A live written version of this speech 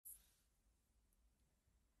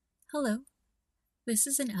Hello, this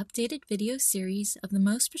is an updated video series of the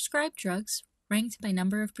most prescribed drugs ranked by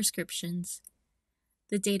number of prescriptions.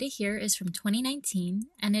 The data here is from 2019,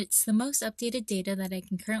 and it's the most updated data that I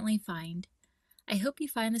can currently find. I hope you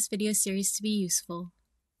find this video series to be useful.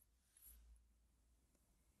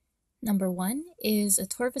 Number 1 is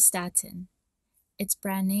Atorvastatin. Its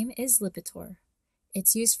brand name is Lipitor.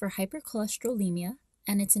 It's used for hypercholesterolemia,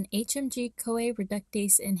 and it's an HMG-CoA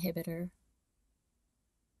reductase inhibitor.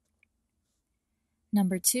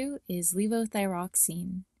 Number 2 is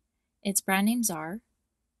Levothyroxine. Its brand names are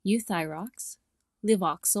Euthyrox,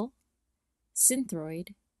 Livoxyl,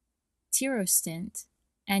 Synthroid, Tirostint,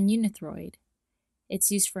 and Unithroid. It's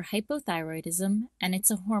used for hypothyroidism, and it's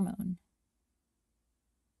a hormone.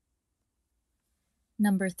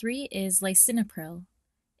 Number 3 is Lisinopril.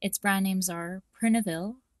 Its brand names are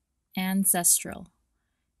Prinavil and Zestril.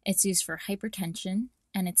 It's used for hypertension,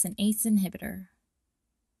 and it's an ACE inhibitor.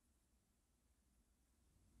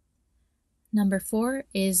 Number 4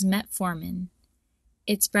 is Metformin.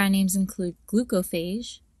 Its brand names include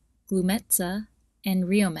Glucophage, Glumetza, and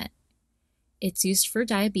Riomet. It's used for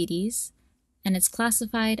diabetes, and it's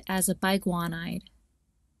classified as a biguanide.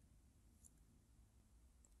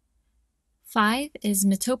 5 is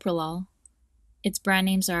Metoprolol. Its brand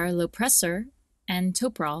names are Lopressor and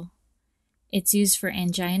Toprol. It's used for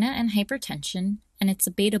angina and hypertension, and it's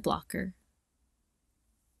a beta blocker.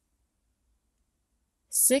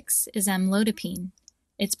 6 is Amlodipine.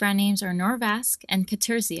 Its brand names are Norvasc and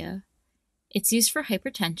Catersia. It's used for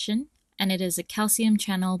hypertension, and it is a calcium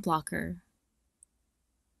channel blocker.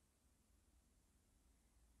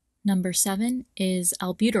 Number 7 is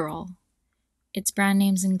Albuterol. Its brand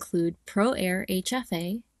names include ProAir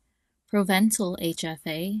HFA, Proventil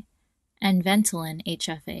HFA, and Ventolin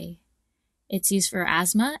HFA. It's used for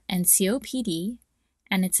asthma and COPD,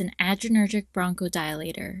 and it's an adrenergic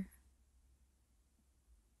bronchodilator.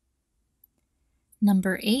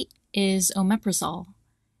 Number 8 is Omeprazole.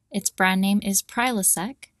 Its brand name is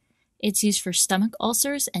Prilosec. It's used for stomach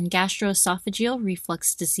ulcers and gastroesophageal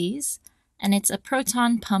reflux disease, and it's a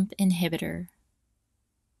proton pump inhibitor.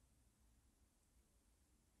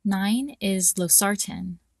 9 is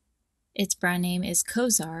Losartan. Its brand name is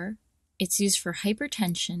Cozar. It's used for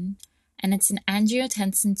hypertension, and it's an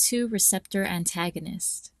angiotensin II receptor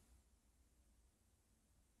antagonist.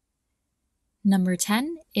 Number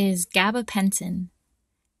 10 is Gabapentin.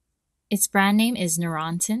 Its brand name is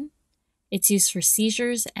Neurontin. It's used for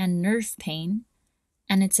seizures and nerve pain,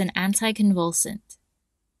 and it's an anticonvulsant.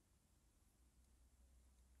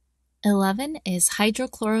 11 is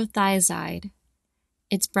Hydrochlorothiazide.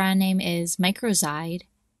 Its brand name is Microzide.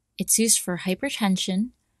 It's used for hypertension,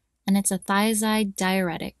 and it's a thiazide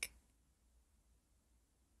diuretic.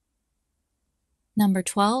 Number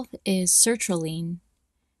 12 is Sertraline.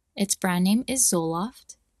 Its brand name is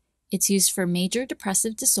Zoloft. It's used for major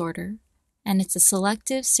depressive disorder, and it's a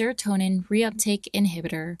selective serotonin reuptake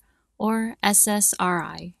inhibitor, or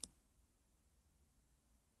SSRI.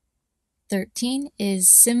 13 is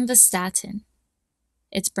Simvastatin.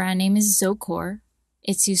 Its brand name is Zocor.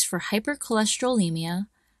 It's used for hypercholesterolemia,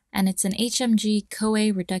 and it's an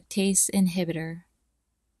HMG-CoA reductase inhibitor.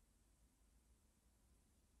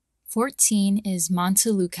 14 is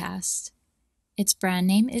Montelukast. Its brand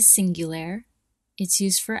name is Singulair. It's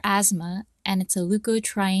used for asthma, and it's a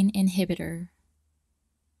leukotriene inhibitor.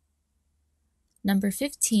 Number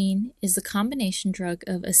 15 is the combination drug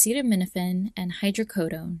of Acetaminophen and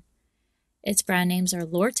Hydrocodone. Its brand names are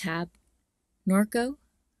Lortab, Norco,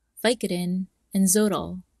 Vicodin, and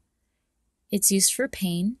Zotol. It's used for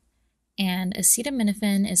pain, and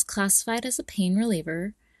Acetaminophen is classified as a pain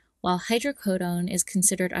reliever, while Hydrocodone is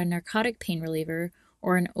considered a narcotic pain reliever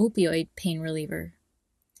or an opioid pain reliever.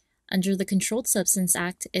 Under the Controlled Substance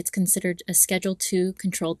Act, it's considered a Schedule II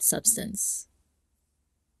controlled substance.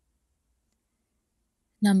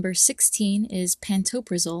 Number 16 is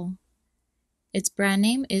Pantoprazole. Its brand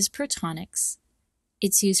name is Protonix.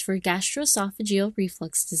 It's used for gastroesophageal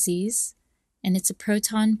reflux disease, and it's a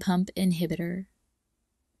proton pump inhibitor.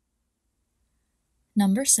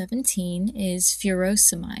 Number 17 is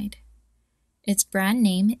Furosemide. Its brand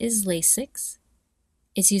name is Lasix.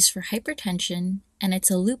 It's used for hypertension, and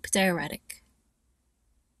it's a loop diuretic.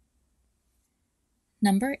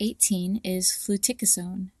 Number 18 is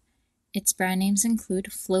Fluticasone. Its brand names include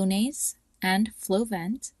Flonase and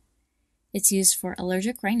Flovent. It's used for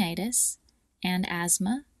allergic rhinitis and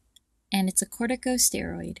asthma, and it's a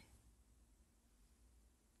corticosteroid.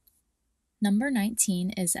 Number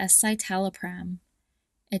 19 is Escitalopram.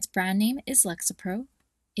 Its brand name is Lexapro.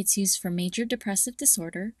 It's used for major depressive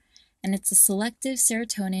disorder, and it's a selective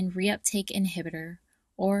serotonin reuptake inhibitor,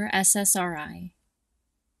 or SSRI.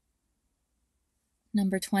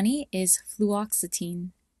 Number 20 is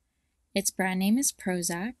Fluoxetine. Its brand name is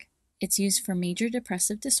Prozac. It's used for major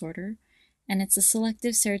depressive disorder, and it's a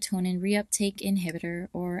selective serotonin reuptake inhibitor,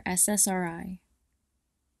 or SSRI.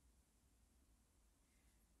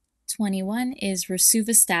 21 is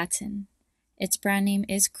Rosuvastatin. Its brand name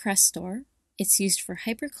is Crestor. It's used for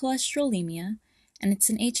hypercholesterolemia, and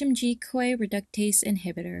it's an HMG-CoA reductase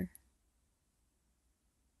inhibitor.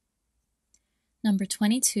 Number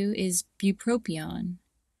 22 is Bupropion.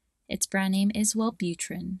 Its brand name is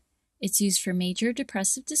Wellbutrin. It's used for major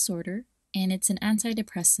depressive disorder, and it's an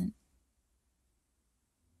antidepressant.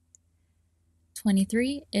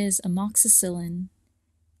 23 is Amoxicillin.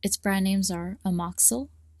 Its brand names are Amoxil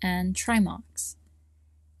and Trimox.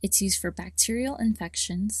 It's used for bacterial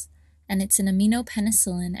infections, and it's an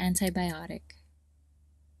aminopenicillin antibiotic.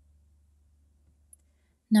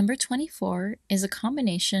 Number 24 is a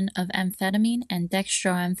combination of amphetamine and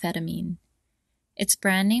dextroamphetamine. Its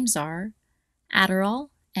brand names are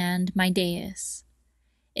Adderall and Mideas.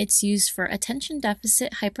 It's used for attention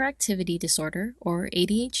deficit hyperactivity disorder, or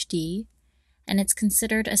ADHD, and it's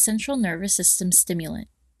considered a central nervous system stimulant.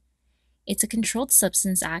 It's a Controlled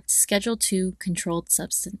Substance Act Schedule II controlled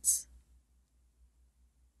substance.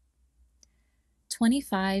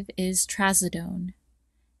 25 is Trazodone.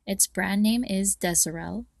 Its brand name is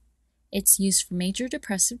Deserel. It's used for major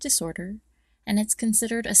depressive disorder, and it's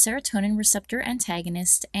considered a serotonin receptor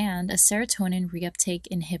antagonist and a serotonin reuptake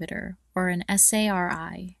inhibitor, or an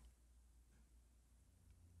SARI.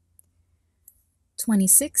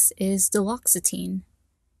 26 is Duloxetine.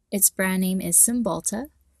 Its brand name is Cymbalta.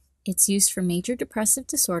 It's used for major depressive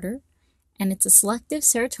disorder, and it's a selective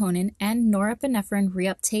serotonin and norepinephrine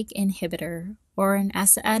reuptake inhibitor, or an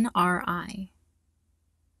SNRI.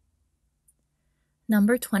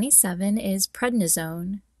 Number 27 is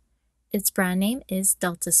Prednisone. Its brand name is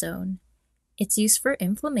Deltazone. It's used for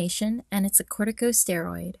inflammation, and it's a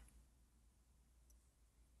corticosteroid.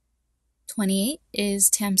 28 is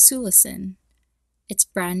Tamsulosin. Its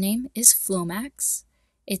brand name is Flomax.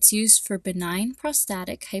 It's used for benign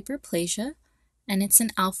prostatic hyperplasia, and it's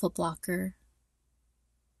an alpha blocker.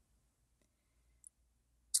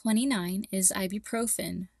 29 is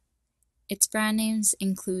Ibuprofen. Its brand names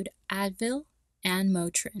include Advil and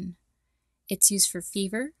Motrin. It's used for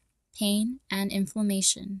fever, pain, and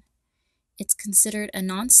inflammation. It's considered a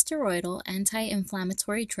non-steroidal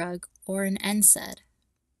anti-inflammatory drug, or an NSAID.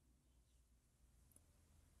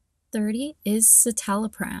 30 is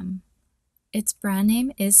Escitalopram. Its brand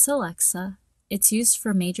name is Celexa. It's used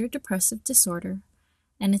for major depressive disorder,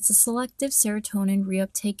 and it's a selective serotonin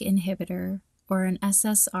reuptake inhibitor, or an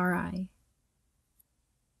SSRI.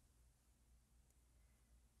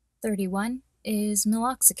 31 is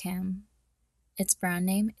Meloxicam. Its brand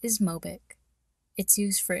name is Mobic. It's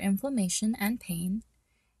used for inflammation and pain,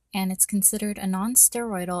 and it's considered a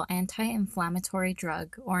non-steroidal anti-inflammatory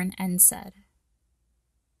drug, or an NSAID.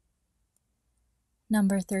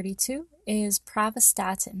 Number 32 is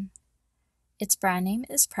Pravastatin. Its brand name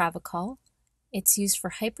is Pravachol. It's used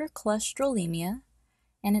for hypercholesterolemia,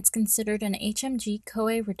 and it's considered an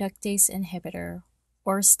HMG-CoA reductase inhibitor,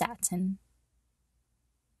 or statin.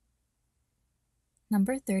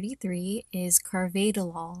 Number 33 is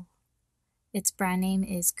Carvedilol. Its brand name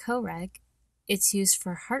is Coreg. It's used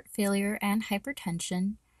for heart failure and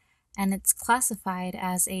hypertension, and it's classified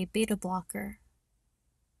as a beta blocker.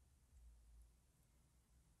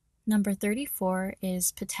 Number 34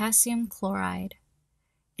 is Potassium Chloride.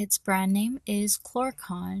 Its brand name is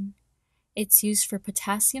Chlorcon. It's used for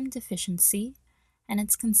potassium deficiency, and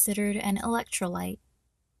it's considered an electrolyte.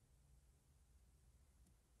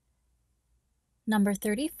 Number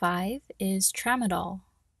 35 is Tramadol.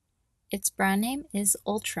 Its brand name is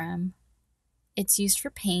Ultram. It's used for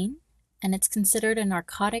pain, and it's considered a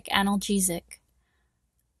narcotic analgesic.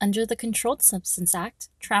 Under the Controlled Substance Act,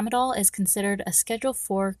 Tramadol is considered a Schedule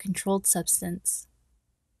IV controlled substance.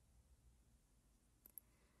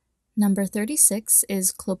 Number 36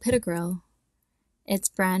 is Clopidogrel. Its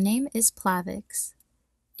brand name is Plavix.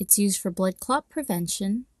 It's used for blood clot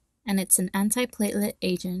prevention, and it's an antiplatelet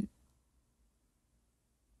agent.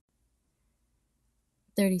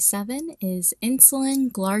 37 is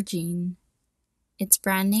Insulin Glargine. Its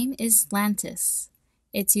brand name is Lantus.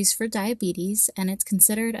 It's used for diabetes, and it's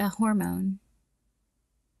considered a hormone.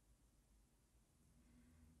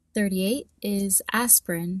 38 is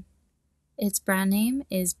Aspirin. Its brand name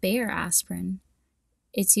is Bayer Aspirin.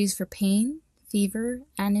 It's used for pain, fever,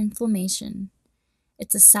 and inflammation.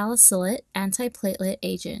 It's a salicylate antiplatelet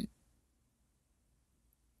agent.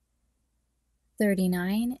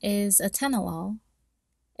 39 is Atenolol.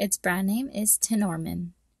 Its brand name is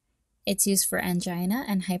Tenormin. It's used for angina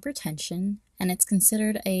and hypertension, and it's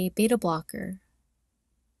considered a beta blocker.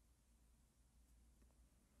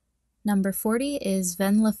 Number 40 is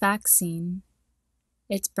venlafaxine.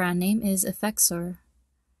 Its brand name is Effexor.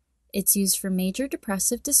 It's used for major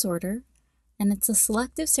depressive disorder, and it's a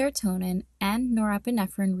selective serotonin and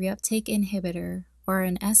norepinephrine reuptake inhibitor, or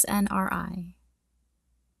an SNRI.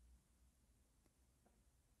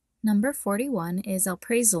 Number 41 is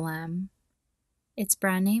alprazolam. Its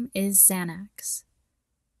brand name is Xanax.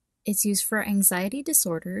 It's used for anxiety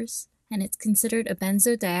disorders, and it's considered a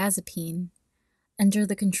benzodiazepine. Under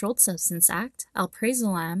the Controlled Substance Act,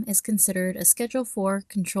 alprazolam is considered a Schedule IV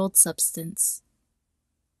controlled substance.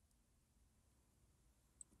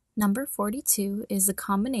 Number 42 is a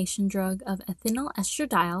combination drug of ethinyl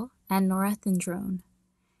estradiol and norethindrone.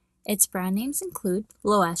 Its brand names include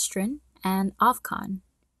Loestrin and Ovcon.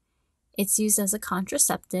 It's used as a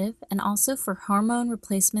contraceptive and also for hormone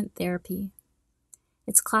replacement therapy.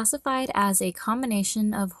 It's classified as a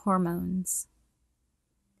combination of hormones.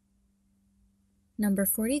 Number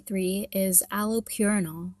 43 is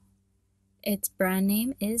allopurinol. Its brand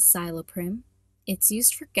name is Xyloprim. It's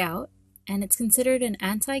used for gout, and it's considered an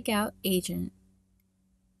anti-gout agent.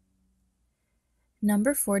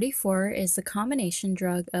 Number 44 is the combination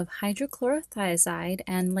drug of hydrochlorothiazide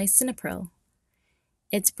and lisinopril.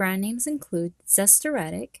 Its brand names include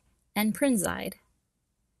Zesteretic and Prinzide.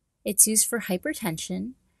 It's used for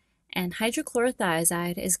hypertension, and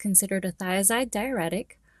hydrochlorothiazide is considered a thiazide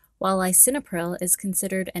diuretic, while lisinopril is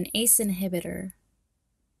considered an ACE inhibitor.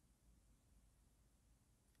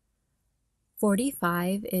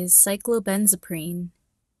 45 is cyclobenzaprine.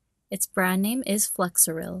 Its brand name is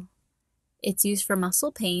Flexeril. It's used for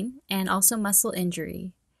muscle pain and also muscle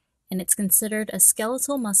injury, and it's considered a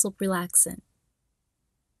skeletal muscle relaxant.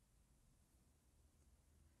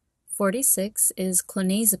 46 is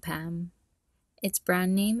clonazepam. Its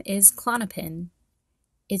brand name is Klonopin.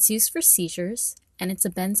 It's used for seizures, and it's a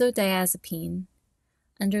benzodiazepine.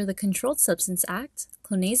 Under the Controlled Substance Act,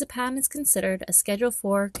 clonazepam is considered a Schedule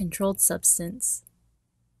IV controlled substance.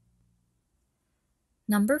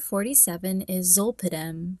 Number 47 is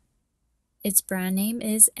Zolpidem. Its brand name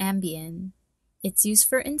is Ambien. It's used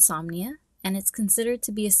for insomnia, and it's considered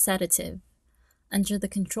to be a sedative. Under the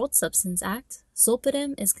Controlled Substance Act,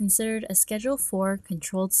 Zolpidem is considered a Schedule IV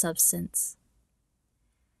controlled substance.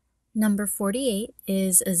 Number 48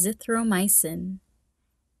 is azithromycin.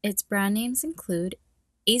 Its brand names include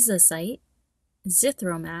Azocyte,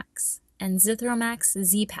 Zithromax, and Zithromax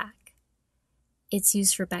Z-Pak. It's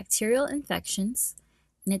used for bacterial infections,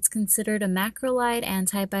 and it's considered a macrolide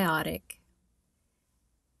antibiotic.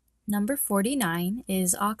 Number 49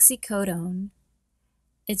 is oxycodone.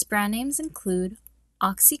 Its brand names include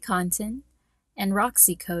OxyContin and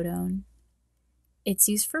Roxicodone. It's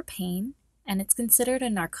used for pain, and it's considered a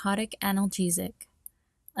narcotic analgesic.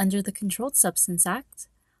 Under the Controlled Substance Act,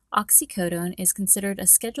 oxycodone is considered a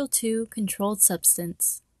Schedule II controlled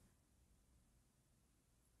substance.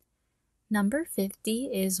 Number 50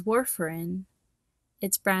 is warfarin.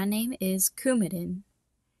 Its brand name is Coumadin.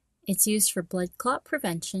 It's used for blood clot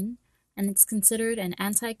prevention, and it's considered an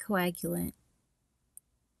anticoagulant.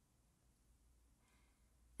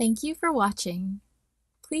 Thank you for watching.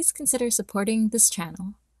 Please consider supporting this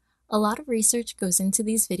channel. A lot of research goes into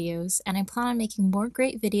these videos, and I plan on making more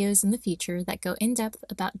great videos in the future that go in depth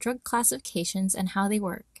about drug classifications and how they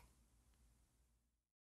work.